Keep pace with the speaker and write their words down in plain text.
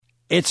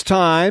It's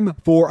time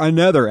for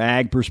another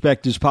Ag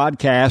Perspectives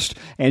podcast,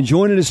 and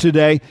joining us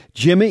today,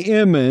 Jimmy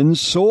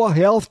Emmons, soil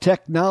health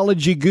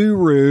technology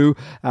guru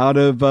out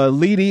of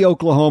Leedy,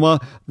 Oklahoma,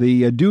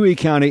 the Dewey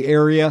County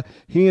area.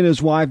 He and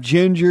his wife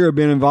Ginger have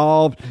been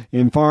involved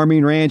in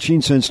farming,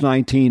 ranching since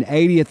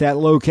 1980 at that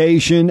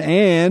location,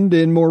 and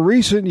in more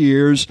recent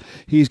years,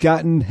 he's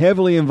gotten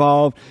heavily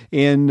involved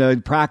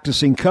in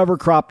practicing cover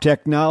crop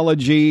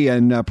technology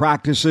and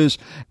practices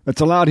that's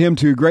allowed him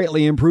to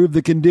greatly improve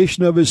the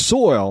condition of his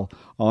soil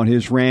on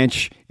his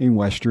ranch in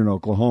western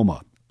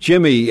Oklahoma.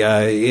 Jimmy,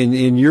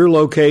 in your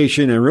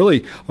location and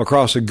really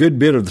across a good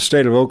bit of the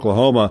state of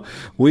Oklahoma,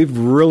 we've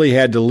really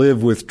had to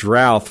live with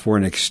drought for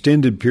an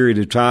extended period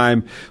of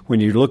time.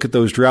 When you look at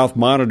those drought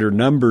monitor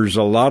numbers,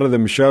 a lot of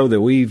them show that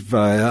we've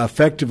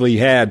effectively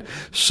had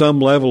some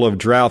level of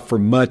drought for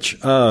much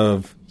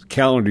of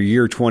calendar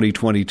year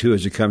 2022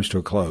 as it comes to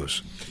a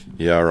close.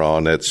 Yeah,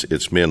 Ron,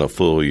 it's been a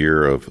full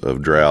year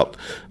of drought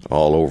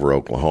all over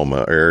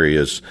Oklahoma.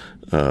 Areas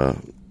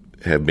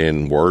have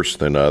been worse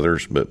than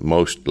others, but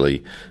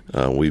mostly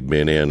we've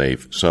been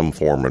in some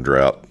form of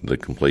drought the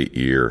complete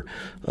year,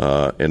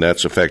 and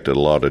that's affected a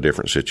lot of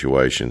different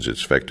situations.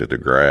 It's affected the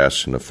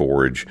grass and the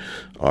forage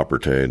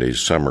opportunities,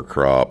 summer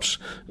crops.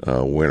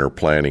 Winter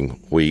planting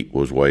wheat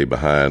was way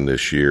behind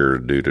this year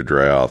due to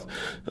drought,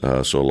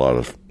 so a lot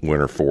of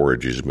winter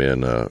forage has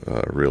been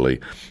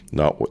really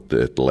not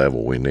at the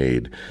level we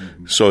need.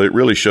 Mm-hmm. So it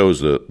really shows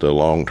the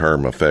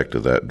long-term effect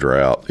of that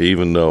drought,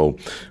 even though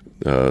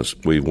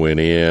we went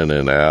in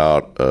and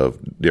out of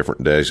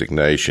different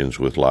designations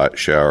with light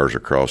showers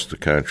across the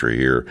country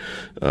here.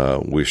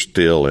 We're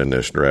still in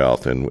this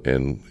drought,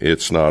 and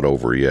it's not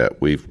over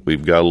yet.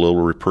 We've got a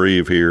little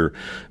reprieve here,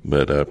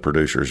 but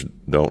producers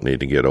don't need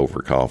to get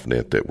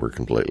overconfident that we're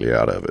completely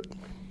out of it.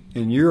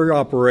 In your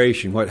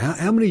operation,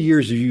 how many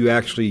years have you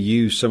actually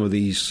used some of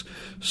these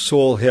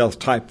soil health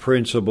type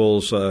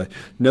principles,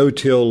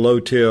 no-till,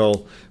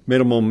 low-till,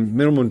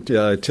 minimum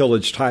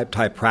tillage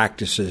type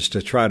practices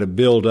to try to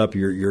build up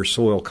your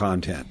soil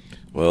content?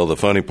 Well, the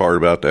funny part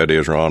about that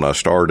is, Ron, I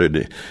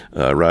started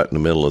right in the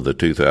middle of the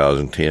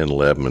 2010,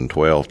 11, and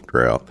 12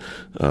 drought.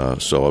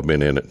 So I've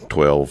been in it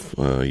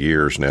 12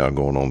 years now,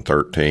 going on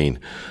 13.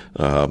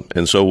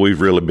 And so we've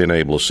really been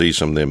able to see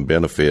some of them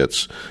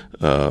benefits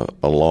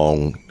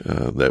along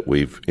that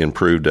we've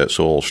improved that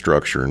soil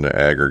structure and the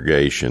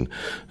aggregation.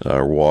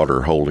 Our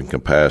water holding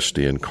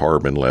capacity and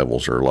carbon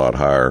levels are a lot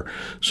higher,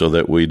 so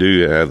that we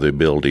do have the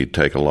ability to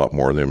take a lot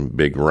more of them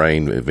big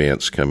rain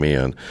events come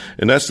in.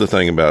 And that's the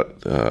thing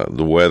about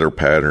the weather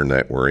pattern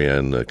that we're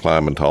in. The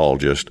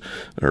climatologists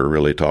are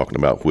really talking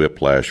about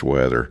whiplash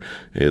weather.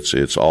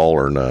 It's all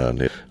or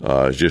none.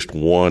 It's just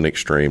one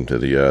extreme to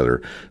the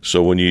other.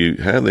 So when you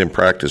have them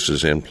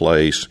practices in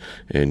place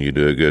and you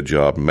do a good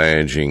job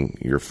managing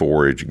your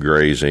forage,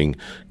 grazing,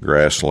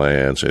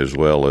 grasslands, as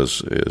well as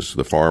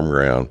the farm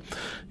ground,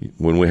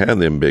 when we have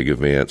them big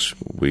events,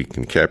 we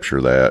can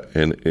capture that,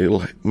 and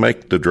it'll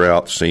make the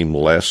drought seem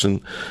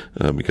lessened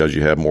because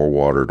you have more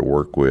water to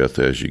work with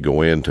as you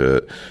go into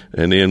it.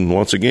 And then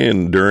once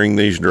again, during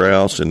these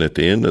droughts and at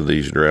the end of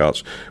these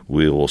droughts,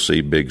 we will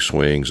see big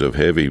swings of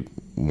heavy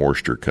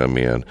moisture come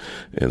in,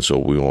 and so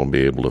we want to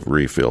be able to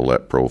refill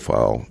that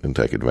profile and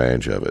take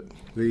advantage of it.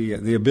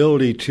 The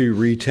ability to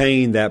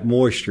retain that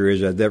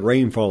moisture, that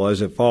rainfall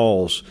as it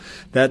falls,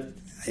 that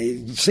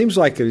it seems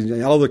like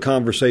all the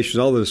conversations,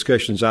 all the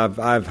discussions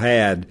I've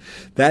had,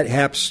 that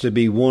happens to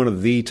be one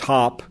of the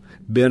top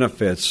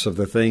benefits of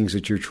the things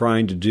that you're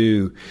trying to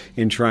do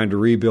in trying to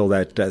rebuild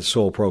that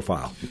soil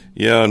profile.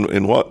 Yeah,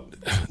 and what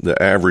the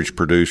average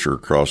producer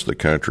across the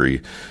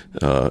country,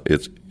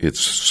 it's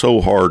so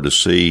hard to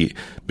see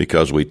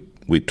because we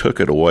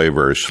took it away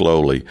very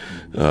slowly.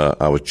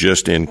 I was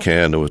just in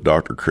Canada with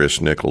Dr.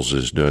 Chris Nichols,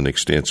 is doing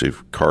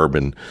extensive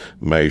carbon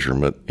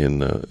measurement in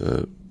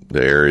the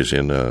areas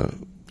in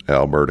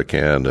Alberta,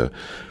 Canada.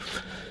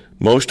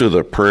 Most of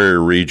the prairie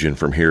region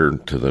from here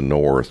to the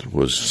north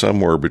was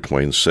somewhere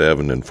between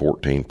 7 and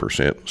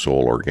 14%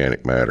 soil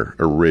organic matter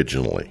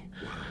originally.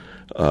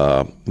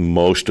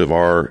 Most of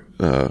our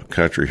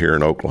country here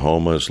in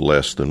Oklahoma is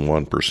less than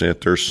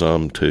 1%. There's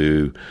some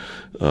 2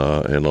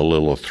 and a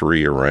little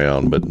 3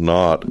 around, but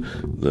not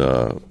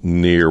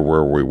near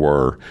where we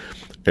were.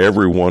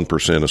 Every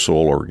 1% of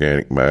soil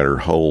organic matter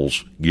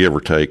holds, give or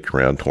take,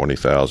 around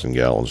 20,000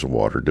 gallons of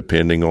water,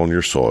 depending on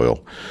your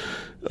soil.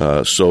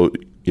 So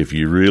if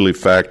you really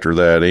factor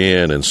that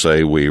in and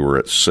say we were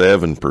at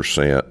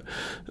 7%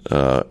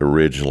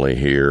 originally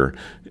here,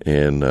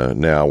 and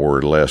now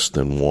we're less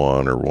than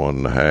 1 or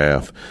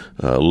 1.5,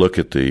 look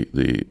at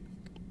the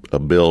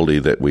ability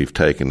that we've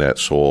taken that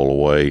soil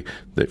away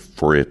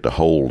for it to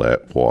hold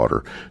that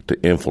water, to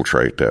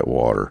infiltrate that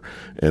water.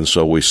 And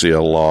so we see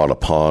a lot of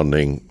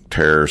ponding,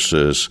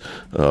 terraces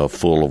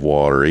full of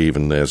water.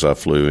 Even as I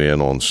flew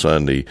in on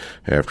Sunday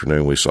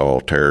afternoon, we saw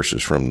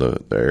terraces from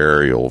the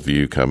aerial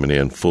view coming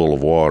in full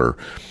of water.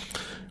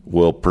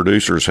 Well,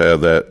 producers have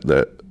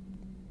that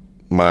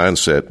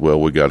mindset, well,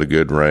 we got a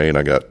good rain,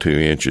 I got 2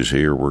 inches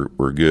here,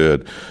 we're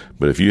good.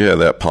 But if you have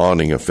that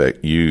ponding effect,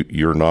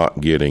 you're not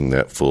getting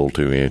that full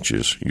 2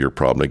 inches. You're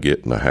probably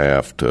getting a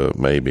half to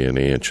maybe an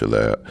inch of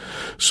that.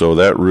 So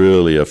that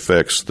really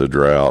affects the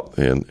drought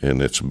and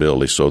its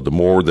ability. So the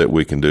more that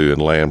we can do in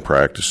land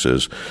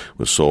practices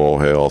with soil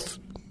health,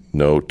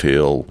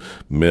 no-till,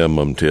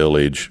 minimum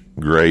tillage,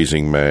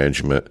 grazing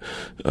management,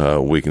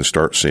 we can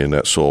start seeing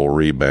that soil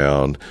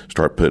rebound,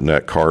 start putting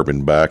that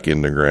carbon back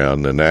in the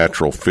ground, the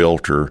natural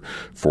filter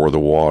for the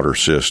water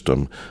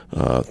system,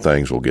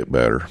 things will get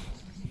better.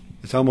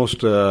 It's almost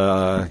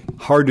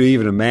hard to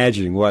even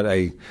imagine what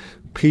a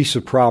piece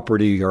of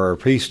property or a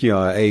piece,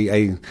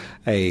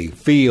 a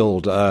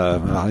field,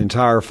 an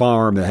entire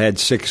farm that had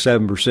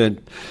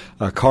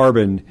 6-7%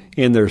 carbon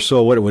in their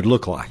soil, what it would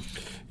look like.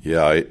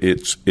 Yeah,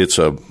 it's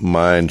a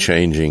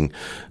mind-changing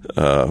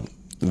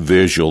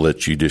visual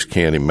that you just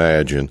can't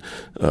imagine.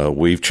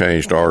 We've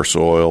changed our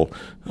soil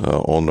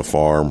on the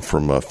farm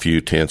from a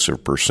few tenths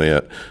of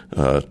percent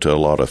to a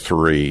lot of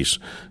threes.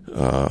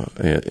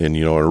 And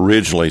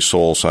originally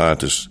soil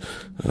scientists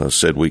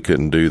said we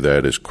couldn't do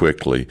that as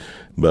quickly.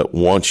 But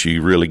once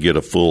you really get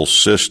a full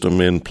system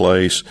in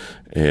place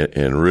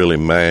and really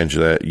manage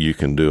that, you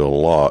can do a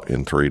lot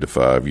in 3 to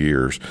 5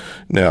 years.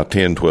 Now,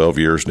 10, 12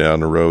 years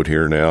down the road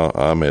here now,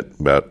 I'm at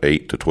about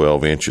 8 to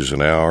 12 inches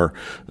an hour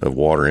of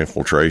water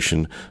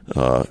infiltration.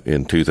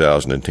 In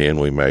 2010,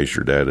 we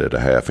measured that at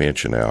a half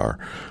inch an hour.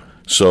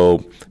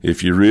 So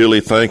if you really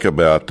think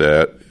about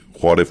that,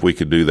 what if we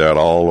could do that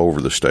all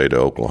over the state of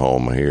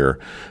Oklahoma here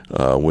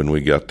when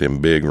we got them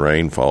big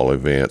rainfall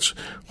events,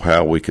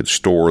 how we could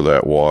store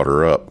that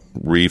water up,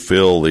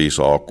 refill these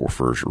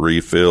aquifers,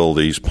 refill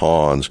these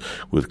ponds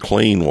with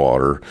clean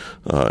water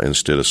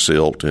instead of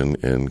silt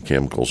and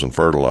chemicals and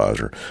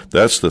fertilizer.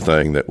 That's the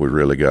thing that we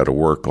really got to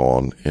work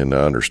on and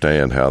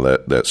understand how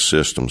that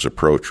systems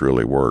approach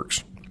really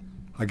works.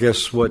 I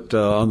guess what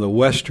on the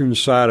western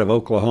side of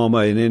Oklahoma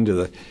and into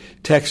the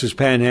Texas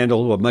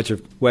Panhandle, much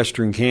of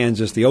western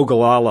Kansas, the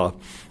Ogallala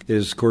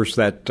is, of course,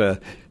 that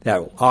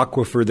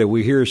aquifer that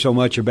we hear so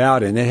much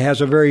about, and it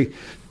has a very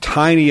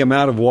tiny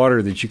amount of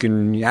water that you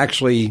can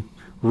actually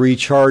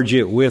recharge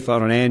it with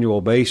on an annual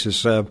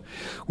basis.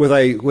 With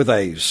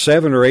a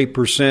 7 or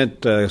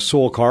 8%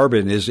 soil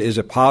carbon, is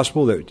it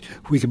possible that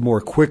we could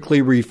more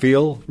quickly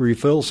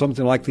refill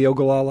something like the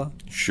Ogallala?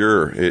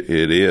 Sure,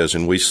 it is,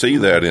 and we see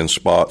that in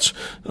spots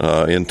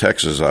in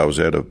Texas. I was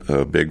at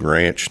a big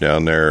ranch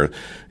down there,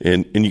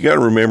 and you got to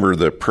remember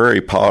the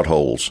prairie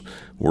potholes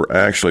were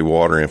actually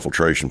water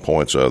infiltration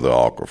points of the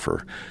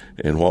aquifer.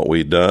 And what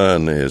we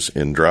done is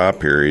in dry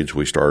periods,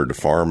 we started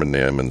farming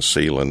them and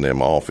sealing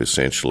them off,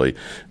 essentially,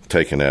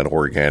 taking that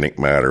organic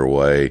matter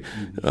away.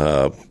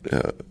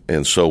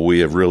 And so we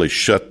have really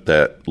shut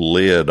that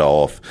lid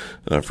off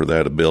for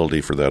that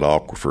ability for that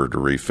aquifer to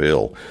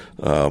refill.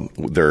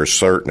 There are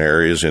certain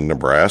areas in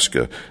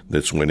Nebraska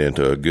that's went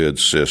into a good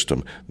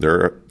system.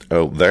 There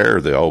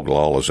the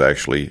Ogallala is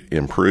actually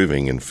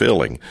improving and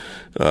filling.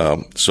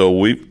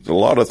 So a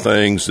lot of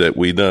things that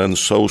we done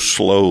so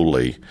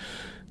slowly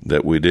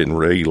that we didn't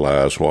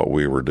realize what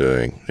we were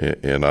doing.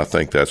 And I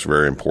think that's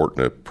very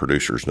important that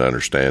producers to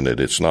understand that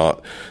it's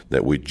not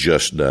that we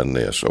just done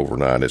this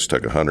overnight. It's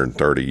took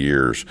 130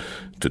 years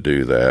to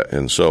do that.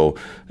 And so,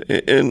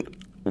 and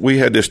we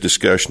had this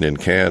discussion in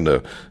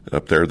Canada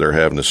up there. They're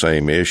having the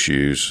same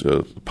issues,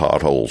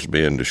 potholes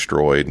being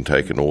destroyed and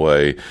taken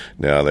away.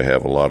 Now they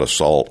have a lot of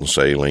salt and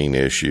saline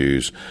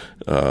issues.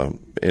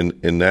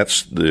 And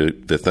that's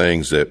the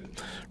things that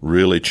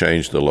really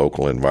change the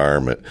local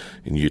environment.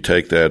 And you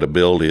take that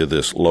ability of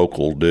this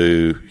local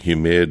dew,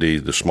 humidity,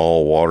 the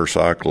small water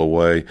cycle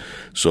away,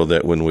 so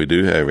that when we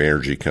do have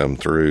energy come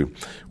through,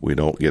 we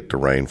don't get the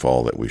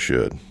rainfall that we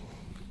should.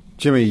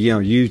 Jimmy,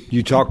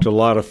 you talk to a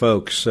lot of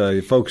folks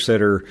that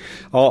are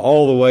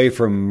all the way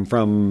from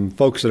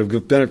folks that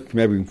have done it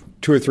maybe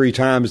 2 or 3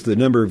 times the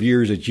number of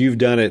years that you've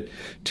done it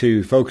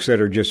to folks that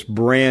are just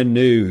brand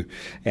new,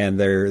 and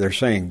they're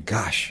saying,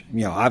 "Gosh,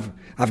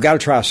 I've got to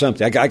try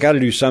something. I got to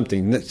do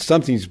something.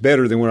 Something's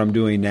better than what I'm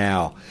doing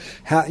now."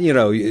 How,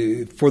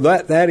 for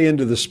that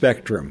end of the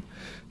spectrum,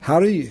 how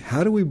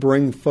do we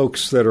bring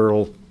folks that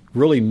are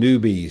really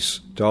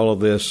newbies to all of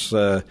this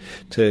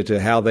to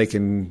how they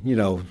can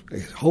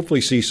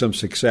hopefully see some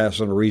success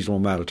in a reasonable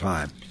amount of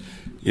time?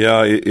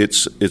 Yeah,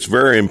 it's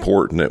very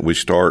important that we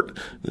start,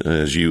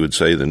 as you would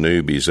say, the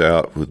newbies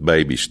out with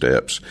baby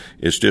steps.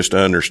 It's just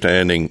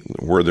understanding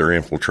where their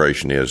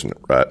infiltration is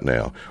right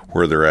now,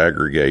 where their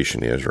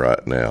aggregation is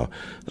right now.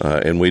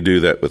 And we do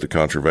that with the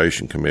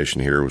Conservation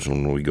Commission here is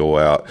when we go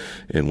out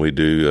and we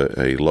do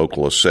a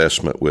local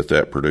assessment with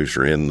that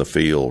producer in the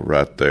field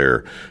right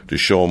there to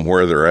show them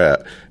where they're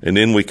at. And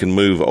then we can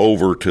move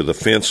over to the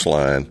fence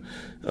line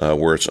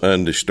where it's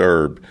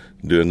undisturbed,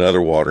 do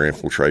another water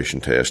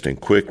infiltration test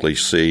and quickly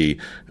see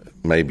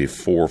maybe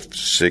 4,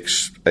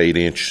 6, 8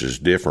 inches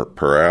different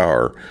per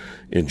hour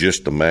in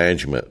just the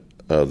management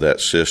of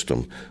that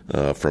system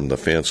from the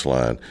fence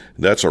line.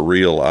 That's a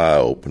real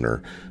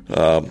eye-opener.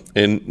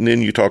 And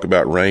then you talk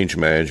about range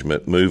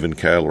management, moving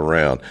cattle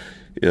around.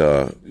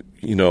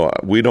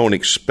 we don't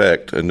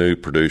expect a new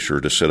producer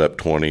to set up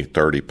 20,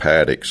 30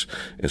 paddocks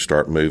and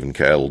start moving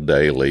cattle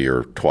daily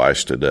or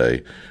twice a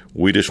day.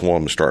 We just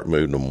want them to start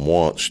moving them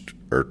once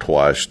or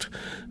twice,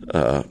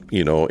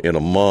 in a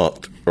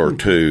month or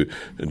two,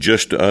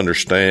 just to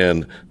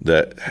understand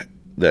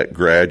that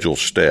gradual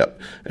step.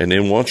 And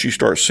then once you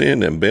start seeing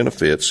them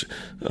benefits,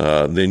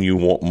 then you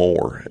want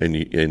more. And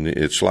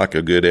it's like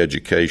a good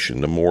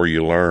education. The more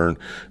you learn,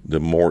 the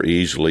more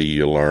easily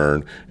you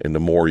learn, and the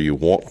more you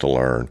want to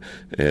learn.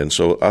 And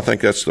so I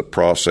think that's the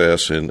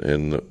process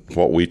and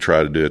what we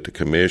try to do at the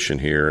commission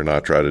here, and I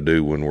try to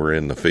do when we're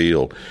in the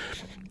field,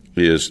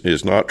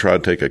 is not try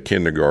to take a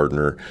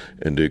kindergartner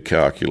and do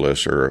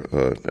calculus or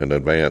an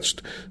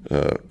advanced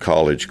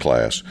college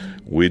class.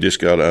 We just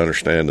got to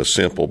understand the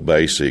simple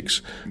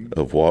basics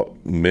of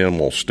what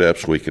minimal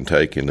steps we can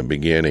take in the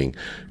beginning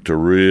to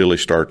really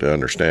start to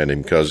understand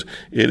him, because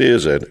it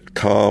is a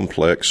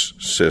complex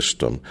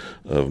system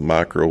of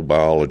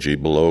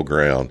microbiology below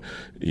ground.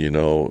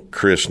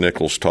 Chris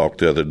Nichols talked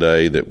the other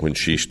day that when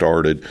she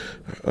started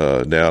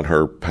down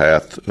her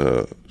path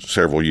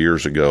several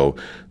years ago,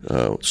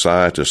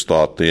 scientists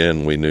thought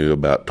then we knew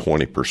about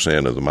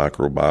 20% of the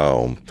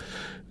microbiome.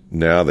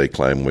 Now they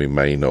claim we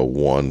may know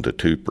 1 to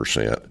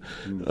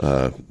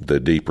 2%. The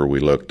deeper we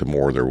looked, the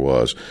more there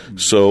was.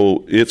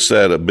 So it's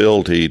that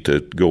ability to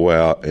go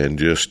out and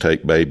just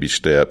take baby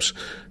steps,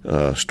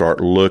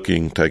 start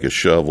looking, take a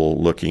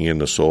shovel, looking in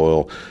the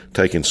soil,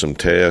 taking some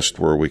tests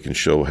where we can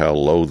show how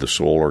low the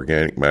soil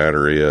organic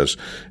matter is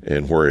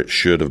and where it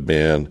should have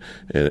been,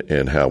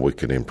 and how we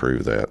can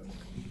improve that.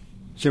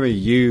 Jimmy,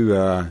 you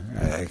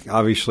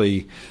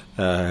obviously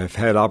have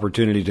had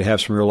opportunity to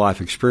have some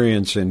real-life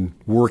experience in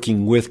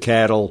working with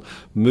cattle,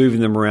 moving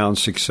them around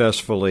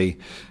successfully.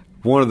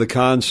 One of the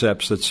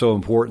concepts that's so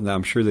important that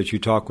I'm sure that you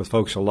talk with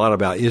folks a lot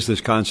about is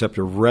this concept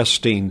of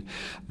resting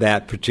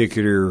that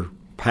particular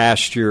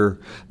pasture,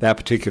 that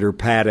particular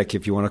paddock,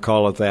 if you want to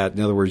call it that.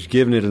 In other words,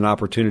 giving it an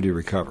opportunity to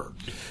recover.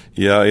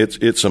 Yeah,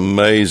 it's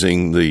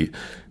amazing the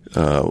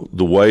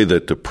way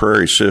that the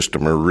prairie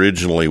system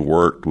originally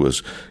worked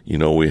was,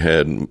 we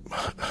had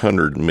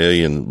 100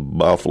 million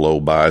buffalo,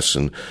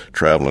 bison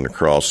traveling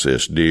across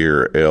this,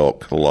 deer,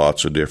 elk,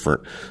 lots of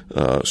different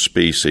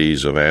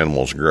species of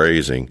animals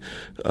grazing,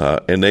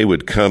 and they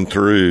would come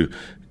through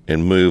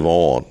and move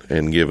on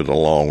and give it a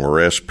long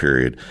rest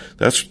period.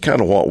 That's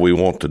kind of what we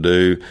want to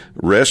do.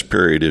 Rest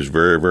period is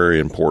very, very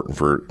important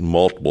for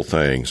multiple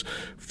things.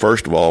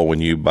 First of all,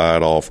 when you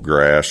bite off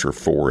grass or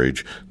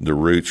forage, the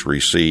roots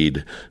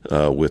recede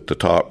with the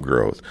top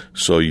growth.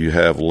 So you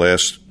have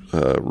less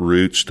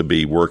roots to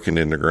be working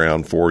in the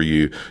ground for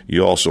you.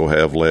 You also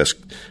have less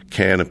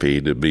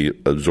canopy to be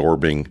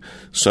absorbing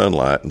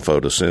sunlight and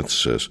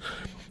photosynthesis.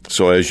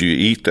 So as you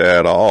eat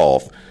that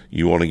off,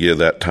 you want to give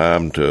that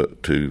time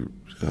to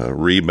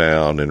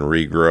rebound and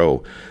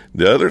regrow.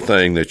 The other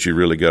thing that you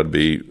really got to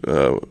be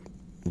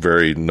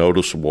very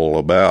noticeable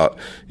about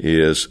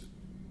is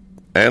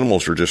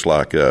animals are just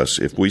like us.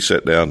 If we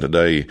sat down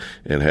today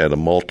and had a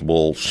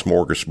multiple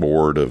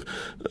smorgasbord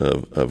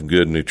of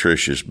good,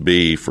 nutritious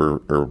beef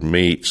or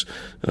meats,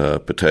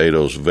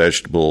 potatoes,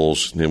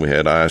 vegetables, then we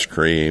had ice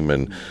cream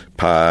and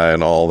pie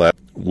and all that,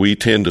 we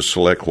tend to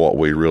select what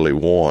we really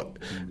want.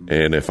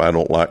 And if I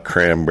don't like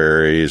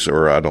cranberries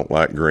or I don't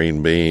like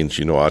green beans,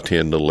 I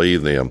tend to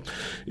leave them.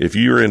 If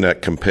you're in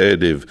that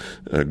competitive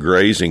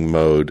grazing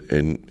mode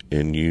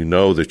and you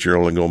know that you're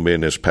only going to be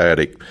in this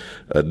paddock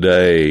a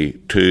day,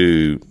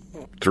 2,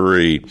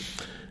 3,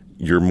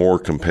 you're more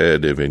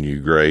competitive and you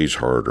graze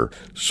harder.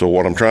 So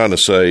what I'm trying to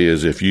say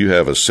is if you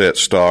have a set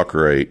stock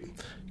rate,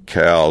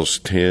 cows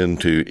tend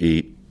to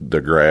eat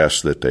the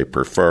grass that they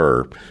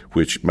prefer,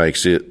 which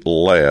makes it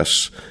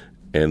less,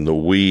 and the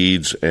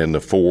weeds and the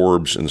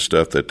forbs and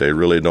stuff that they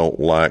really don't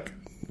like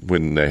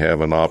when they have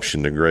an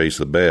option to graze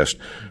the best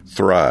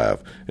thrive.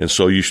 And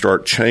so you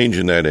start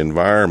changing that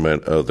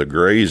environment of the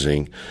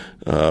grazing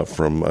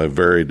from a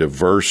very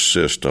diverse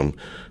system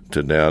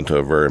to down to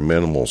a very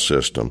minimal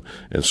system.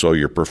 And so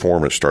your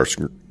performance starts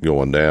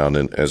going down.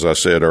 And as I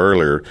said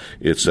earlier,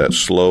 it's that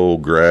slow,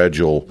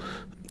 gradual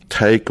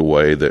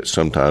takeaway that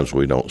sometimes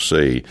we don't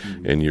see,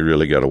 and you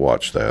really got to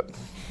watch that.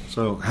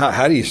 So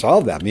how do you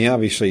solve that? I mean,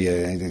 obviously,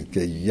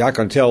 you're not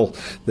going to tell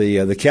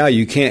the cow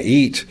you can't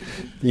eat,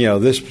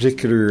 this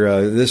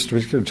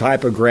particular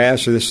type of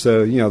grass or this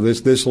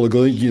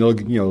legume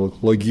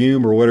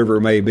or whatever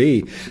it may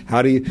be.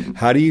 How do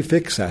you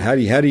fix that? How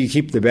do you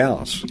keep the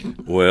balance?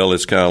 Well,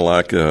 it's kind of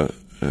like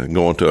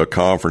going to a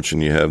conference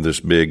and you have this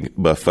big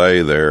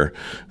buffet there,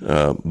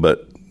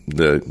 but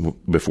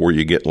before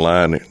you get in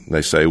line,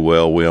 they say,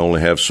 well, we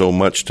only have so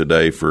much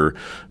today for,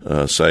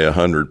 say,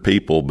 100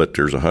 people, but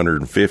there's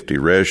 150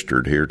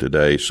 registered here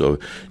today, so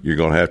you're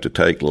going to have to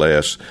take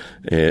less.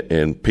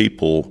 And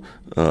people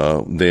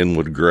then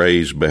would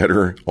graze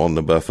better on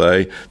the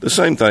buffet. The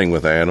same thing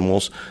with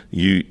animals.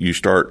 You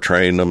start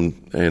training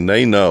them, and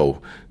they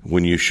know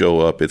when you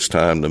show up, it's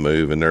time to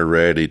move, and they're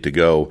ready to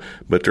go.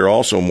 But they're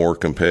also more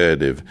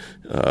competitive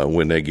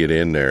when they get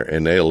in there,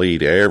 and they'll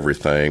eat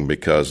everything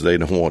because they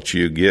don't want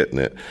you getting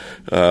it.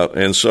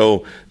 And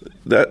so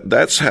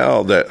that's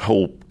how that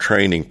whole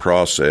training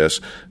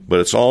process. But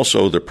it's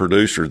also the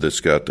producer that's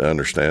got to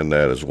understand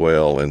that as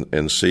well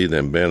and see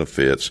them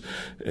benefits.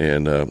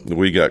 And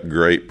we got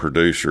great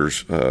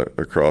producers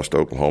across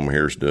Oklahoma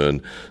here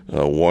doing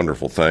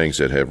wonderful things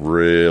that have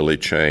really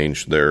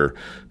changed their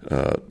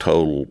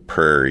total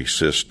prairie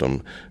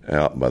system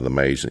out by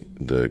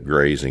the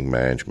grazing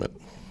management.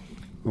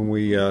 When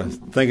we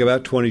think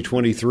about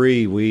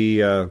 2023,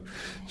 we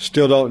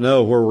still don't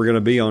know where we're going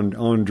to be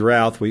on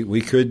drought.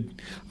 We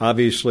could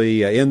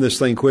obviously end this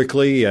thing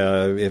quickly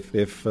if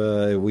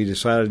we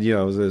decided,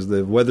 as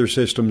the weather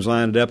systems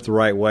lined up the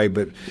right way.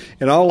 But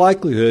in all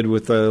likelihood,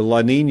 with the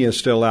La Nina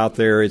still out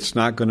there, it's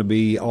not going to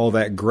be all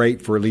that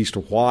great for at least a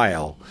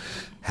while.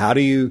 How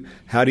do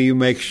you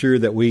make sure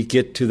that we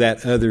get to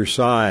that other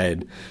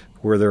side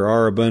where there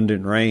are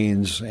abundant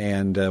rains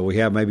and we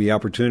have maybe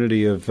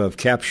opportunity of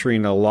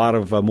capturing a lot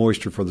of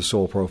moisture for the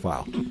soil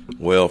profile?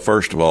 Well,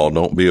 first of all,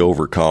 don't be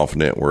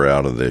overconfident we're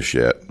out of this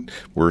yet.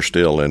 We're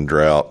still in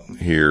drought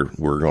here.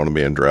 We're going to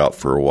be in drought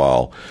for a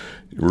while.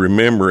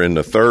 Remember, in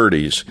the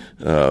 30s,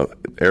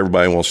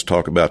 everybody wants to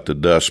talk about the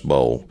Dust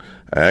Bowl.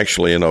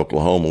 Actually, in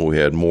Oklahoma, we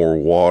had more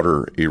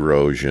water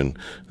erosion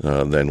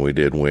than we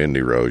did wind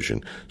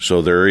erosion.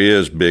 So there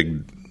is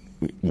big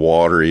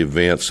water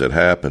events that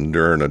happen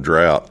during a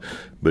drought,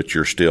 but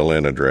you're still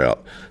in a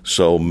drought.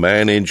 So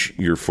manage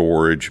your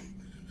forage.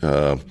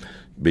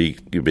 Be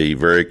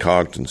very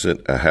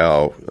cognizant of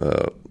how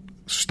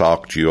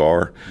stocked you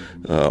are.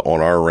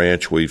 On our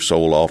ranch, we've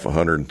sold off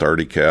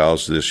 130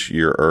 cows this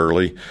year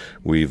early.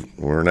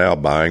 We're now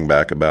buying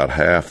back about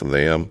half of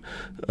them,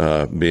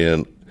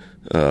 being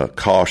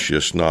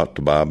cautious not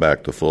to buy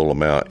back the full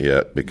amount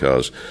yet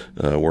because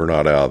we're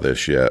not out of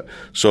this yet.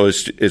 So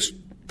it's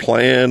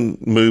plan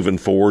moving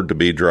forward to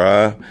be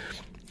dry,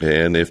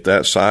 and if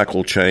that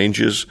cycle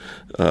changes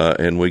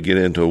and we get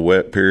into a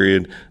wet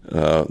period,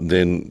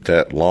 then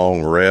that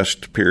long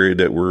rest period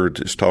that we're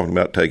just talking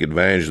about, take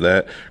advantage of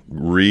that,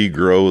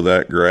 regrow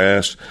that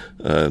grass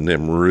and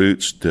them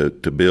roots to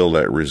build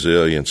that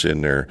resilience in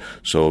there.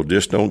 So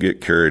just don't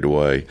get carried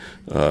away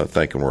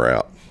thinking we're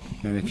out.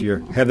 And if you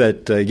have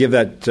that, give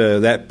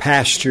that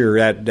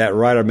pasture that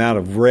right amount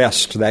of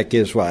rest, that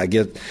gives, I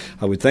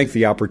would think,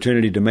 the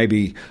opportunity to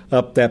maybe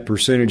up that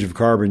percentage of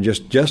carbon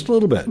just a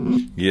little bit.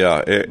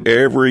 Yeah,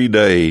 every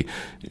day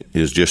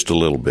is just a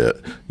little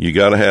bit. You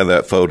got to have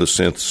that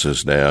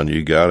photosynthesis down.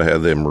 You got to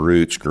have them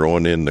roots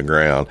growing in the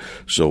ground.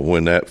 So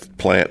when that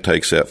plant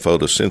takes that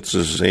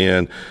photosynthesis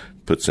in,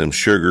 puts them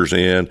sugars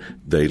in,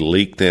 they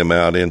leak them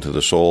out into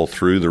the soil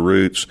through the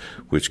roots,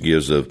 which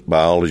gives the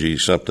biology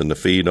something to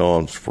feed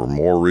on for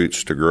more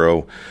roots to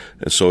grow.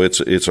 And so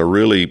it's a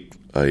really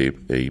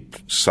a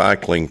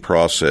cycling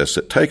process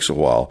that takes a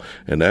while,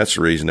 and that's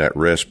the reason that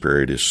rest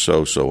period is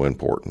so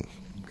important.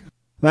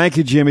 Thank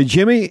you, Jimmy.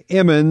 Jimmy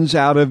Emmons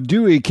out of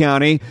Dewey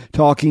County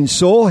talking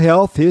soil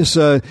health,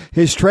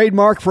 his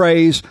trademark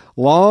phrase,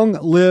 long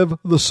live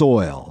the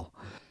soil.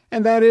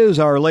 And that is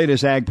our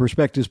latest Ag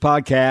Perspectives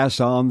podcast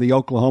on the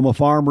Oklahoma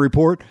Farm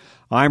Report.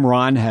 I'm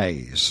Ron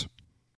Hayes.